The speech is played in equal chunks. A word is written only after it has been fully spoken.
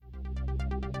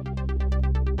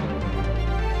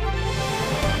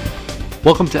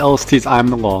Welcome to LST's I'm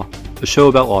the Law, a show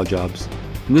about law jobs.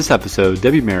 In this episode,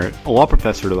 Debbie Merritt, a law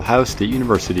professor at Ohio State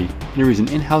University, interviews an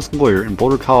in-house lawyer in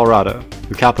Boulder, Colorado,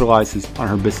 who capitalizes on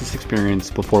her business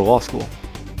experience before law school.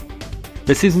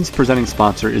 This season's presenting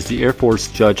sponsor is the Air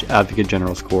Force Judge Advocate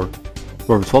General's Corps,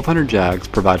 where over 1,200 JAGs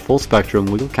provide full-spectrum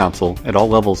legal counsel at all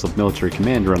levels of military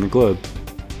command around the globe.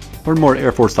 Learn more at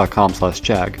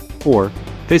airforce.com/JAG or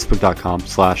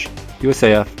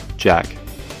facebook.com/USAF-JAG.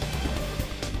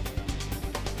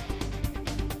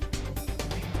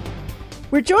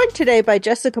 We're joined today by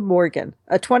Jessica Morgan,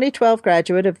 a 2012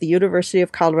 graduate of the University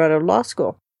of Colorado Law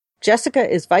School. Jessica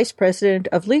is Vice President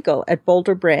of Legal at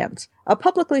Boulder Brands, a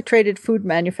publicly traded food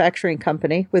manufacturing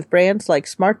company with brands like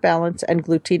Smart Balance and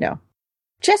Glutino.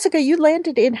 Jessica, you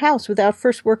landed in-house without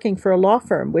first working for a law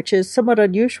firm, which is somewhat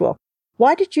unusual.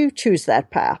 Why did you choose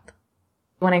that path?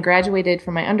 When I graduated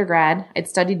from my undergrad, I'd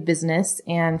studied business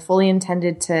and fully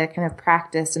intended to kind of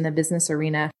practice in the business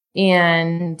arena.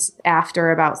 And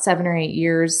after about 7 or 8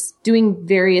 years doing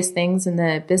various things in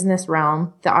the business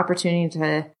realm, the opportunity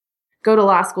to go to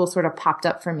law school sort of popped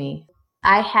up for me.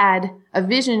 I had a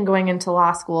vision going into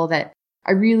law school that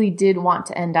I really did want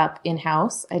to end up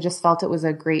in-house. I just felt it was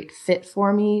a great fit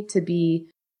for me to be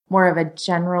more of a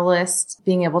generalist,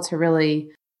 being able to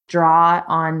really draw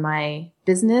on my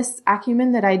business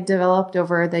acumen that I developed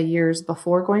over the years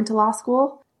before going to law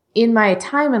school. In my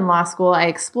time in law school, I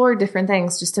explored different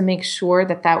things just to make sure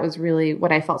that that was really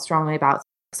what I felt strongly about.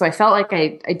 So I felt like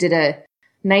I did a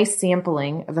nice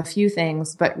sampling of a few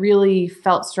things, but really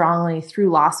felt strongly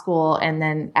through law school. And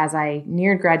then as I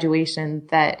neared graduation,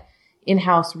 that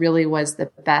in-house really was the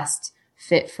best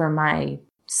fit for my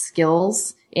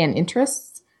skills and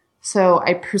interests. So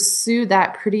I pursued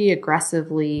that pretty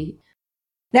aggressively.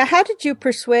 Now, how did you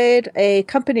persuade a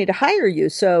company to hire you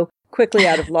so quickly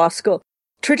out of law school?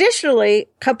 Traditionally,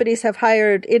 companies have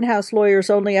hired in-house lawyers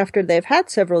only after they've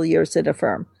had several years in a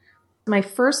firm. My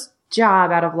first job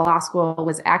out of law school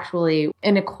was actually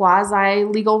in a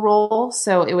quasi-legal role.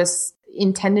 So it was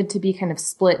intended to be kind of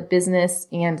split business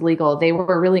and legal. They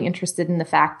were really interested in the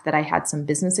fact that I had some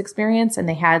business experience and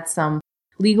they had some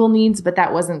legal needs, but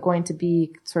that wasn't going to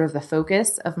be sort of the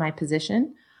focus of my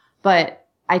position. But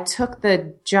I took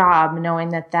the job knowing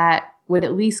that that would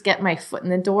at least get my foot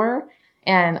in the door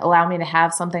and allow me to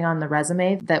have something on the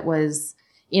resume that was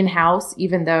in-house,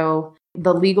 even though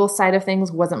the legal side of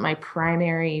things wasn't my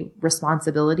primary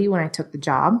responsibility when I took the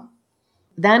job.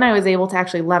 Then I was able to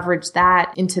actually leverage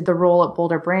that into the role at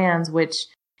Boulder Brands, which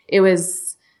it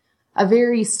was a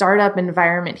very startup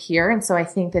environment here. And so I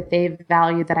think that they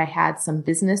valued that I had some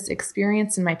business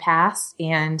experience in my past,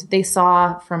 and they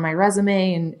saw from my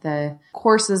resume and the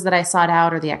courses that I sought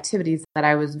out or the activities that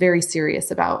I was very serious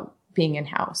about being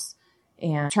in-house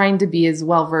and trying to be as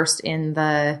well versed in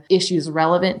the issues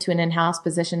relevant to an in-house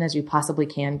position as you possibly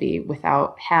can be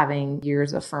without having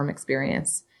years of firm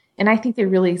experience. And I think they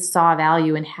really saw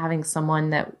value in having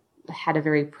someone that had a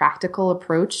very practical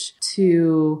approach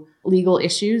to legal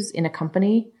issues in a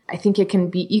company. I think it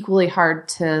can be equally hard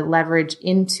to leverage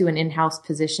into an in-house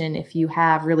position if you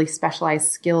have really specialized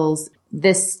skills.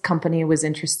 This company was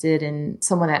interested in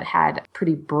someone that had a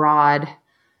pretty broad,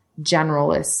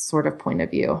 generalist sort of point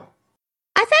of view.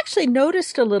 I've actually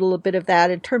noticed a little bit of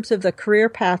that in terms of the career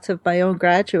paths of my own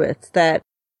graduates, that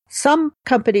some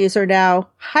companies are now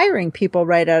hiring people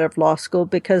right out of law school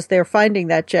because they're finding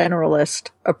that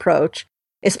generalist approach,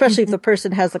 especially if the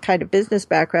person has the kind of business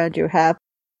background you have,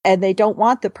 and they don't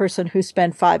want the person who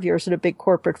spent 5 years in a big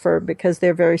corporate firm because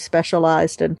they're very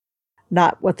specialized and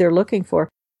not what they're looking for.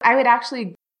 I would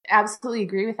actually absolutely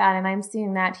agree with that, and I'm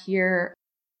seeing that here.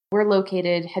 We're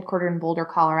located, headquartered in Boulder,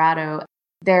 Colorado.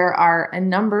 There are a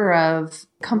number of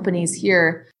companies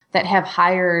here that have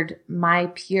hired my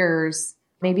peers.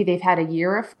 Maybe they've had a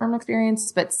year of firm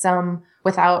experience, but some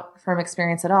without firm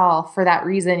experience at all. For that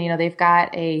reason, they've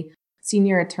got a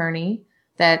senior attorney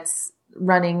that's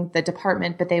running the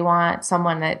department, but they want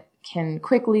someone that can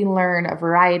quickly learn a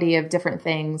variety of different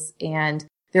things. And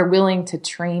they're willing to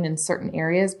train in certain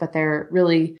areas, but they're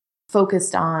really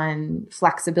focused on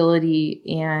flexibility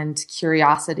and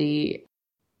curiosity.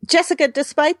 Jessica,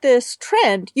 despite this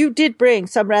trend, you did bring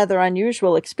some rather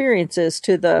unusual experiences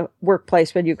to the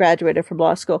workplace when you graduated from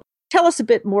law school. Tell us a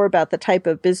bit more about the type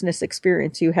of business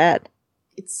experience you had.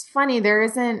 It's funny,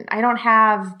 I don't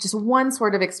have just one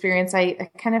sort of experience.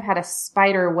 I kind of had a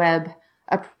spider web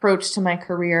approach to my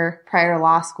career prior to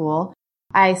law school.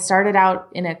 I started out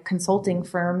in a consulting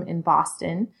firm in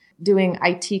Boston doing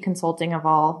IT consulting of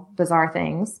all bizarre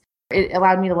things. It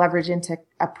allowed me to leverage into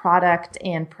a product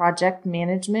and project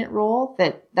management role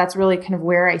that's really kind of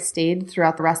where I stayed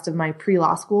throughout the rest of my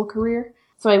pre-law school career.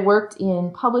 So I worked in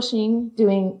publishing,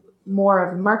 doing more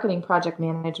of marketing project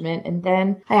management. And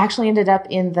then I actually ended up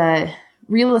in the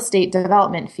real estate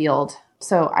development field.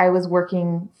 So I was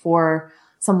working for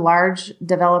some large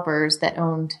developers that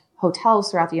owned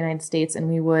hotels throughout the United States, and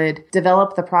we would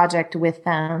develop the project with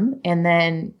them and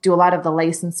then do a lot of the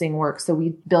licensing work. So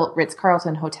we built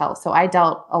Ritz-Carlton hotels. So I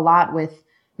dealt a lot with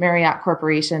Marriott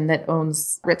Corporation that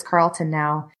owns Ritz-Carlton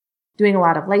now, doing a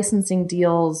lot of licensing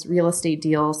deals, real estate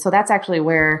deals. So that's actually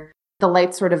where the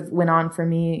light sort of went on for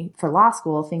me for law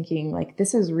school, thinking like,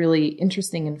 this is really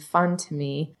interesting and fun to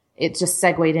me. It just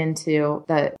segued into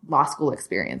the law school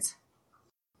experience.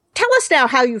 Tell us now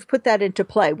how you've put that into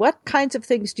play. What kinds of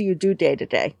things do you do day to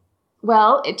day?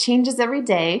 Well, it changes every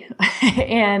day.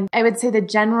 And I would say the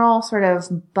general sort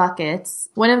of buckets.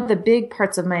 One of the big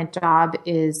parts of my job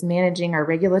is managing our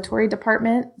regulatory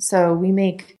department. So we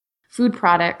make food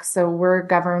products. So we're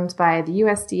governed by the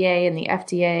USDA and the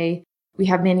FDA. We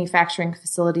have manufacturing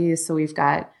facilities. So we've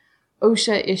got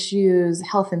OSHA issues,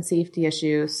 health and safety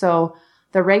issues. So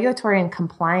the regulatory and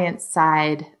compliance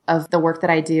side of the work that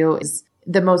I do is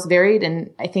the most varied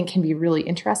and I think can be really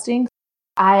interesting.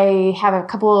 I have a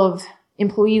couple of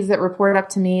employees that report up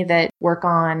to me that work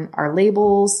on our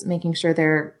labels, making sure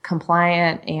they're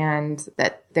compliant and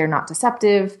that they're not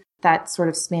deceptive. That sort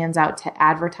of spans out to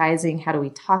advertising. How do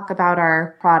we talk about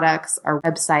our products, our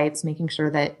websites, making sure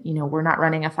that, we're not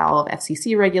running afoul of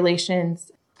FCC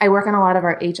regulations. I work on a lot of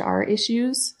our HR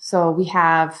issues. So we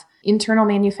have internal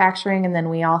manufacturing, and then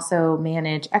we also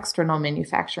manage external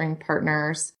manufacturing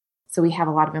partners. So we have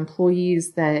a lot of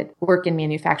employees that work in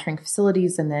manufacturing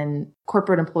facilities and then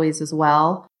corporate employees as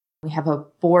well. We have a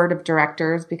board of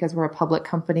directors because we're a public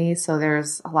company. So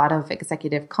there's a lot of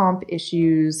executive comp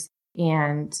issues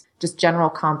and just general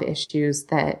comp issues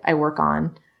that I work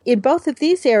on. In both of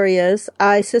these areas,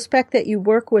 I suspect that you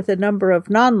work with a number of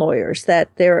non-lawyers,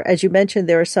 that there, as you mentioned,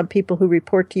 there are some people who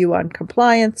report to you on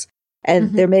compliance,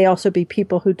 and there may also be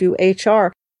people who do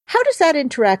HR. How does that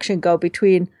interaction go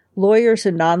between lawyers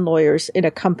and non-lawyers in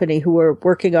a company who are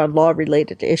working on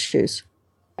law-related issues?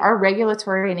 Our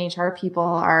regulatory and HR people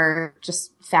are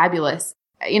just fabulous.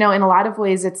 In a lot of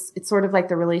ways, it's sort of like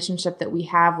the relationship that we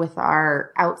have with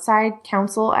our outside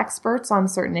counsel experts on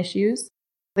certain issues.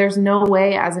 There's no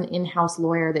way as an in-house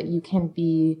lawyer that you can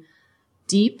be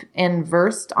deep and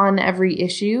versed on every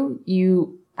issue.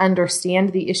 You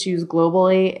understand the issues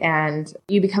globally and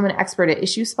you become an expert at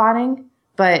issue spotting,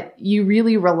 but you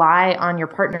really rely on your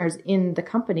partners in the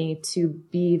company to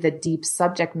be the deep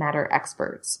subject matter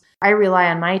experts. I rely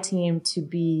on my team to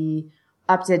be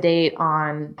up to date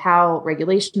on how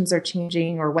regulations are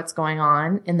changing or what's going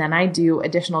on. And then I do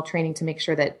additional training to make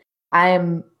sure that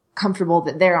I'm comfortable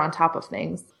that they're on top of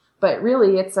things. But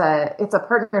really it's a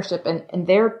partnership and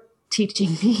they're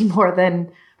teaching me more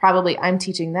than probably I'm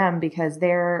teaching them because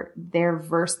they're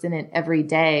versed in it every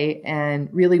day and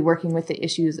really working with the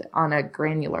issues on a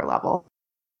granular level.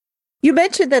 You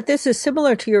mentioned that this is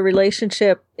similar to your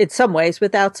relationship in some ways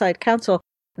with outside counsel.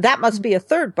 That must be a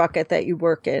third bucket that you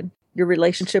work in, your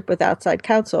relationship with outside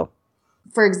counsel.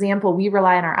 For example, we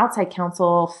rely on our outside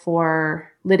counsel for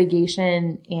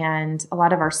litigation and a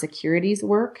lot of our securities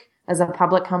work. As a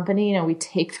public company, we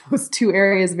take those two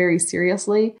areas very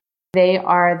seriously. They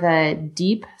are the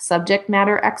deep subject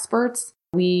matter experts.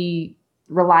 We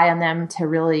rely on them to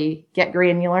really get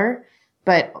granular,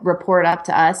 but report up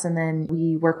to us. And then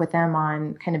we work with them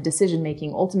on kind of decision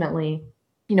making. Ultimately,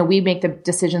 we make the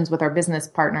decisions with our business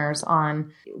partners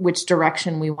on which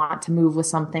direction we want to move with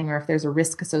something or if there's a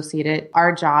risk associated.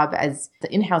 Our job as the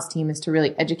in-house team is to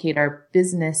really educate our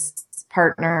business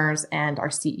partners and our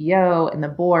CEO and the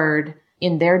board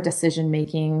in their decision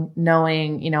making,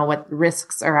 knowing, what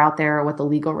risks are out there or what the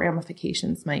legal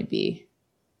ramifications might be.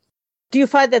 Do you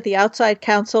find that the outside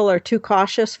counsel are too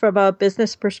cautious from a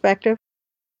business perspective?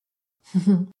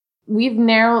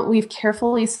 We've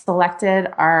carefully selected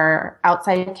our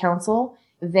outside counsel.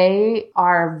 They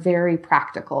are very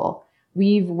practical.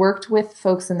 We've worked with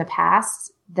folks in the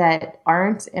past that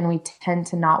aren't, and we tend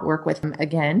to not work with them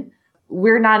again.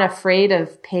 We're not afraid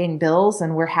of paying bills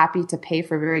and we're happy to pay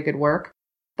for very good work.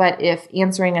 But if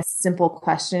answering a simple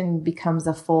question becomes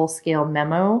a full-scale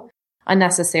memo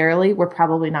unnecessarily, we're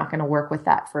probably not going to work with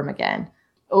that firm again.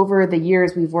 Over the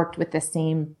years, we've worked with the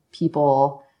same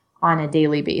people on a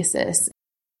daily basis.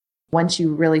 Once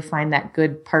you really find that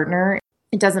good partner,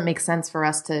 it doesn't make sense for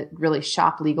us to really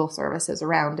shop legal services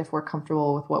around if we're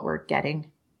comfortable with what we're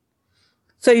getting.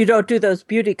 So you don't do those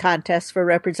beauty contests for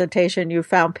representation. You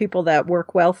found people that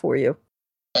work well for you.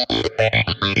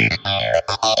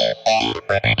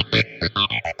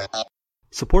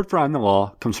 Support for On the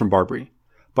Law comes from Barbary.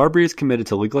 Barbary is committed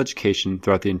to legal education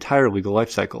throughout the entire legal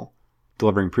life cycle,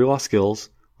 delivering pre-law skills,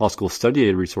 law school study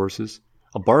aid resources,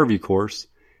 a bar review course,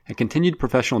 and continued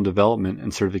professional development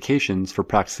and certifications for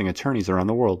practicing attorneys around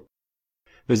the world.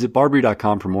 Visit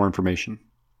barbary.com for more information.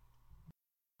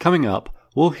 Coming up,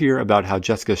 we'll hear about how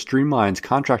Jessica streamlines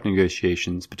contract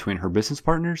negotiations between her business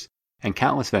partners and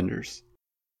countless vendors.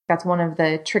 That's one of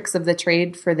the tricks of the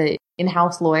trade for the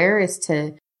in-house lawyer, is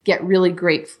to get really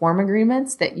great form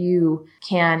agreements that you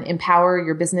can empower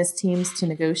your business teams to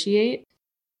negotiate.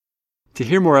 To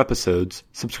hear more episodes,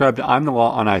 subscribe to I'm the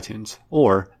Law on iTunes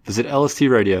or visit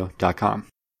lstradio.com.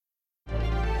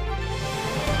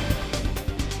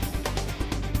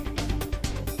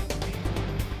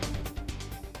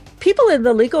 People in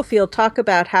the legal field talk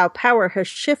about how power has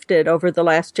shifted over the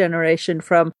last generation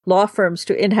from law firms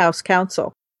to in-house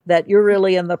counsel, that you're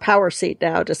really in the power seat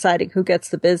now deciding who gets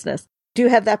the business. Do you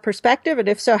have that perspective? And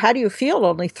if so, how do you feel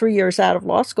only 3 years out of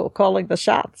law school calling the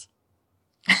shots?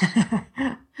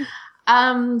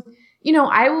 I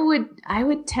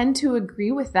would tend to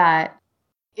agree with that,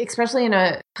 especially in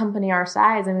a company our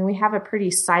size. I mean, we have a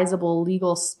pretty sizable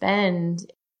legal spend.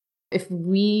 If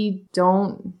we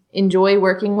don't enjoy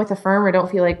working with a firm or don't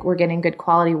feel like we're getting good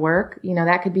quality work,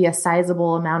 that could be a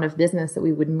sizable amount of business that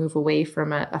we would move away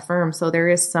from a firm. So there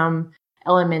is some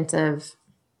element of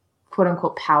quote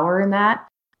unquote power in that.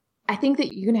 I think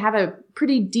that you can have a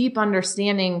pretty deep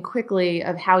understanding quickly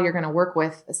of how you're going to work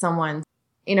with someone.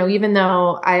 Even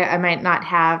though I might not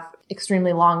have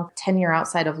extremely long tenure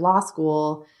outside of law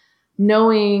school,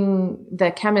 knowing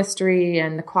the chemistry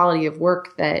and the quality of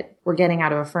work that we're getting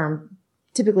out of a firm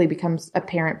typically becomes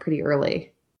apparent pretty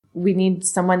early. We need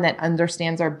someone that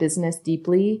understands our business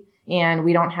deeply, and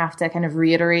we don't have to kind of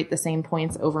reiterate the same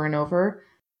points over and over,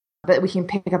 but we can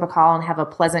pick up a call and have a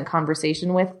pleasant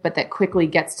conversation with, but that quickly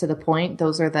gets to the point.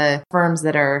 Those are the firms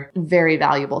that are very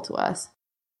valuable to us.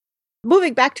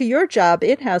 Moving back to your job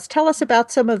in-house, tell us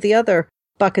about some of the other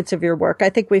buckets of your work. I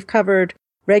think we've covered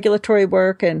regulatory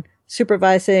work and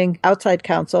supervising outside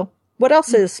counsel. What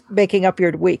else is making up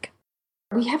your week?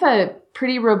 We have a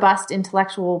pretty robust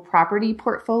intellectual property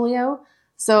portfolio.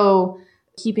 So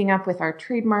keeping up with our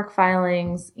trademark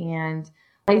filings and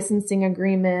licensing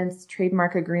agreements,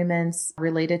 trademark agreements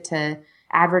related to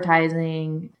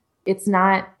advertising. It's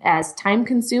not as time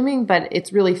consuming, but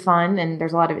it's really fun. And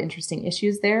there's a lot of interesting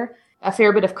issues there. A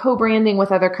fair bit of co-branding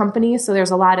with other companies. So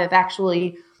there's a lot of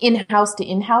actually in-house to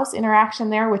in-house interaction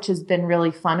there, which has been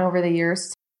really fun over the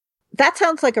years. That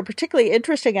sounds like a particularly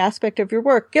interesting aspect of your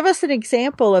work. Give us an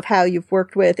example of how you've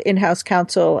worked with in-house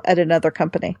counsel at another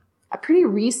company. A pretty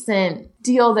recent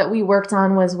deal that we worked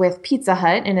on was with Pizza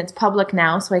Hut, and it's public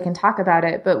now, so I can talk about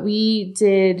it. But we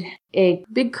did a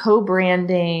big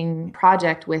co-branding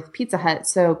project with Pizza Hut.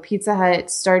 So Pizza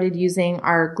Hut started using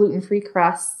our gluten-free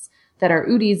crusts that our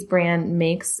Udi's brand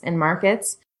makes and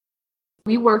markets.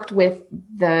 We worked with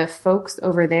the folks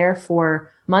over there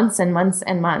for months and months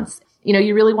and months.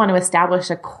 You really want to establish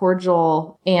a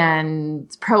cordial and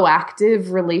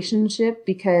proactive relationship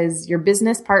because your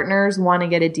business partners want to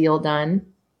get a deal done.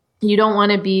 You don't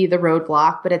want to be the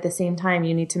roadblock, but at the same time,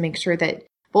 you need to make sure that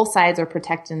both sides are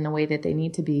protected in the way that they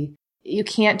need to be. You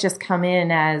can't just come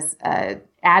in as an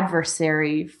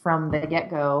adversary from the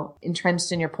get-go,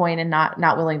 entrenched in your point and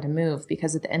not willing to move,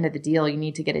 because at the end of the deal, you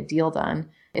need to get a deal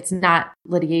done. It's not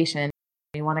litigation.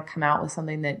 You want to come out with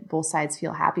something that both sides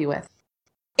feel happy with.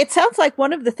 It sounds like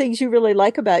one of the things you really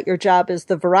like about your job is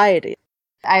the variety.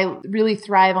 I really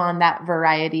thrive on that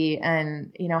variety,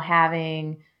 and,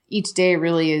 having each day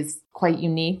really is quite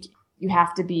unique. You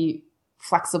have to be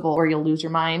flexible or you'll lose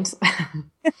your mind.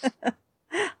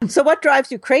 So what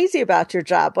drives you crazy about your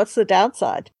job? What's the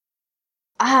downside?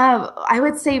 I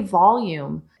would say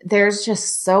volume. There's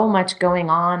just so much going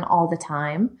on all the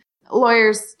time.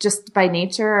 Lawyers just by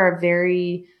nature are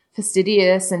very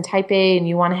fastidious and type A, and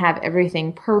you want to have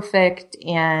everything perfect,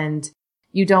 and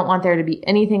you don't want there to be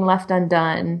anything left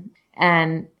undone.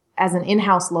 And as an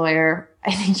in-house lawyer,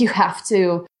 I think you have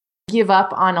to give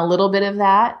up on a little bit of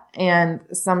that and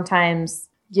sometimes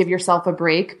give yourself a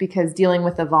break, because dealing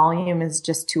with the volume is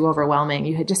just too overwhelming.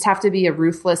 You just have to be a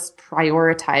ruthless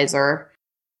prioritizer.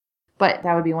 But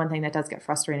that would be one thing that does get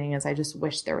frustrating, is I just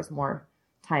wish there was more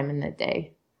time in the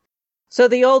day. So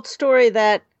the old story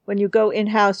that when you go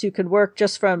in-house, you can work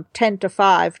just from 10 to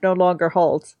 5 no longer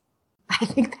holds. I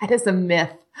think that is a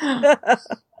myth.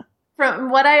 From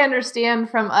what I understand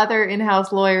from other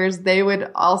in-house lawyers, they would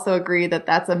also agree that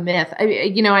that's a myth.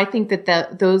 I think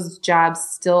that those jobs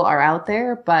still are out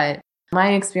there, but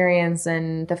my experience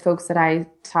and the folks that I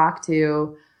talk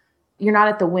to, you're not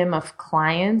at the whim of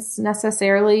clients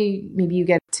necessarily. Maybe you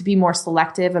get to be more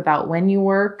selective about when you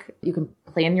work. You can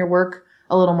plan your work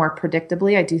a little more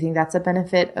predictably. I do think that's a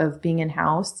benefit of being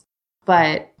in-house,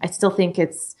 but I still think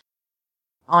it's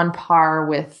on par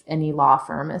with any law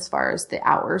firm as far as the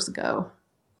hours go.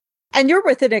 And you're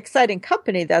with an exciting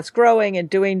company that's growing and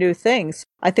doing new things.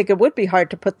 I think it would be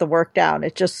hard to put the work down.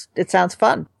 It sounds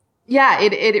fun. Yeah,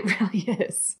 it really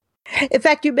is. In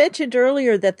fact, you mentioned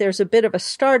earlier that there's a bit of a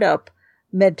startup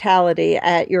mentality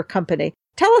at your company.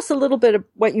 Tell us a little bit of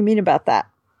what you mean about that.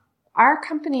 Our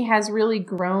company has really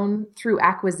grown through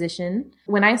acquisition.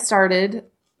 When I started,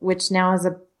 which now is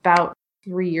about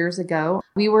 3 years ago,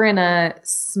 we were in a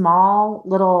small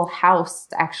little house,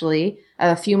 actually,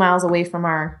 a few miles away from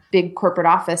our big corporate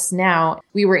office now.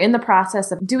 We were in the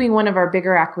process of doing one of our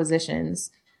bigger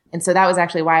acquisitions. And so that was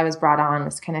actually why I was brought on,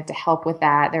 was kind of to help with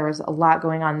that. There was a lot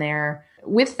going on there.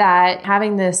 With that,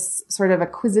 having this sort of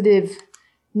acquisitive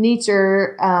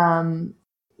nature,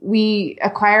 we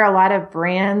acquire a lot of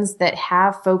brands that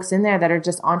have folks in there that are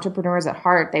just entrepreneurs at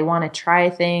heart. They want to try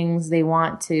things. They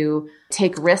want to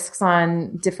take risks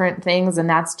on different things. And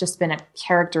that's just been a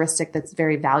characteristic that's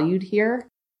very valued here.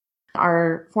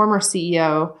 Our former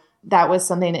CEO, that was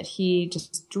something that he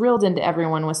just drilled into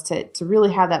everyone, was to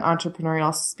really have that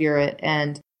entrepreneurial spirit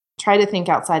and try to think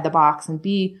outside the box and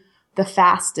be the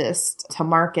fastest to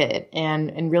market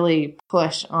and really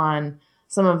push on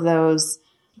some of those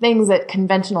things that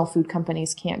conventional food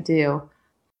companies can't do.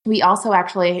 We also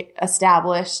actually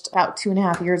established about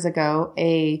 2.5 years ago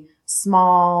a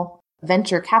small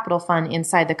venture capital fund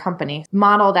inside the company,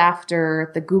 modeled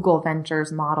after the Google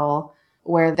Ventures model,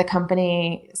 where the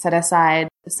company set aside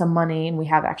some money, and we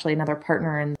have actually another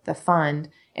partner in the fund,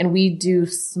 and we do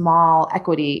small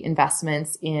equity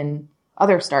investments in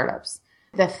other startups.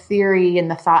 The theory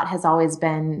and the thought has always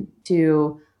been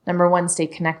to, number one, stay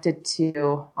connected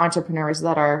to entrepreneurs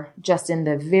that are just in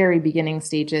the very beginning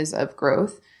stages of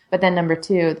growth. But then number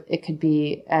two, it could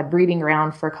be a breeding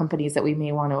ground for companies that we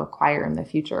may want to acquire in the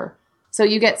future. So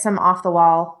you get some off the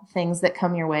wall things that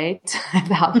come your way to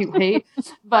evaluate,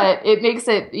 but it makes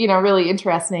it, really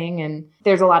interesting. And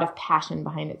there's a lot of passion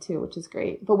behind it too, which is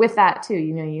great. But with that too,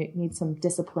 you need some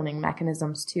disciplining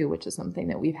mechanisms too, which is something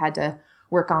that we've had to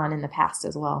work on in the past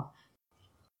as well.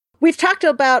 We've talked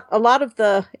about a lot of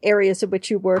the areas in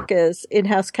which you work as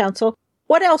in-house counsel.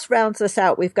 What else rounds this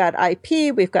out? We've got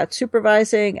IP, we've got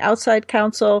supervising, outside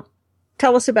counsel.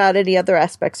 Tell us about any other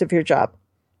aspects of your job.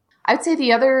 I would say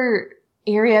the other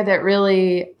area that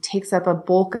really takes up a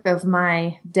bulk of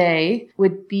my day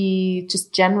would be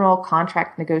just general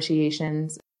contract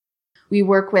negotiations. We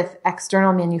work with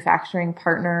external manufacturing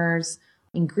partners,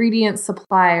 ingredient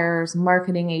suppliers,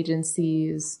 marketing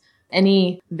agencies,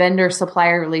 any vendor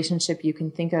supplier relationship you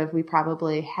can think of, we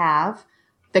probably have.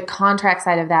 The contract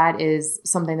side of that is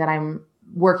something that I'm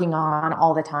working on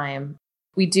all the time.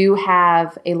 We do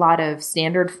have a lot of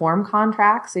standard form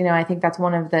contracts. I think that's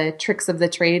one of the tricks of the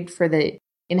trade for the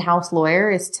in-house lawyer,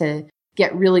 is to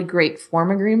get really great form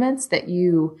agreements that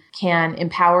you can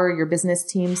empower your business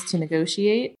teams to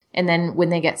negotiate. And then when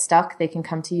they get stuck, they can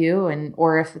come to you,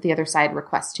 or if the other side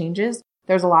requests changes.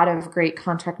 There's a lot of great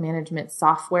contract management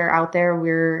software out there.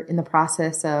 We're in the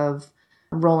process of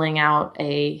rolling out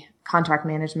a contract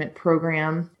management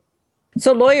program.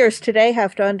 So lawyers today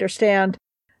have to understand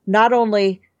not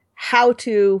only how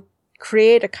to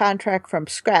create a contract from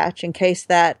scratch in case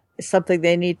that is something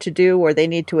they need to do or they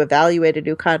need to evaluate a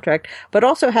new contract, but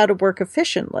also how to work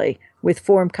efficiently with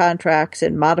form contracts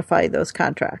and modify those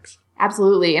contracts.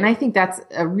 Absolutely. And I think that's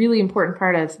a really important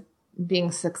part of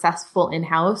being successful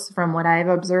in-house, from what I've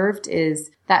observed, is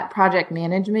that project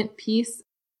management piece.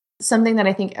 Something that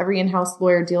I think every in-house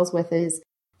lawyer deals with is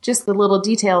just the little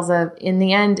details of, in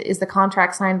the end, is the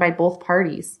contract signed by both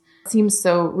parties? It seems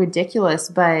so ridiculous,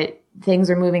 but things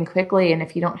are moving quickly. And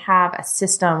if you don't have a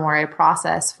system or a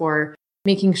process for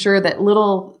making sure that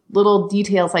little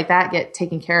details like that get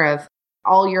taken care of,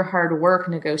 all your hard work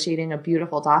negotiating a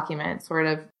beautiful document sort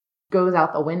of goes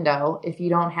out the window if you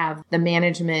don't have the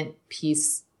management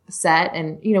piece set.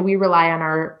 And, we rely on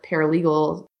our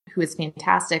paralegal, who is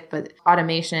fantastic, but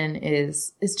automation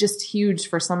is just huge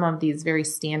for some of these very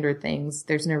standard things.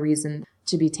 There's no reason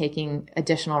to be taking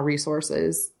additional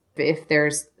resources if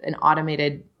there's an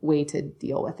automated way to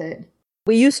deal with it.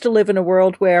 We used to live in a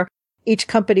world where each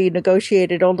company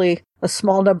negotiated only a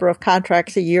small number of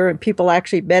contracts a year and people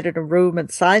actually met in a room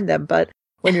and signed them. But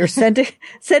when you're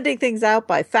sending things out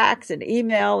by fax and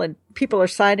email and people are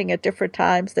signing at different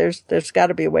times, there's got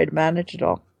to be a way to manage it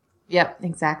all. Yep,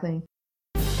 exactly.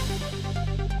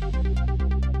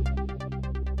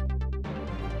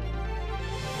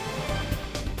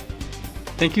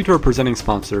 Thank you to our presenting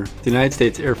sponsor, the United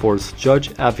States Air Force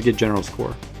Judge Advocate General's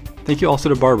Corps. Thank you also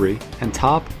to Barbary and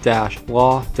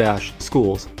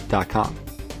top-law-schools.com.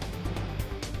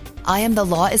 I Am the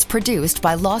Law is produced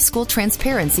by Law School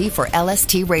Transparency for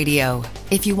LST Radio.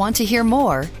 If you want to hear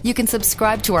more, you can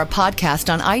subscribe to our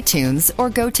podcast on iTunes or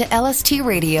go to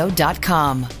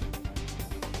lstradio.com.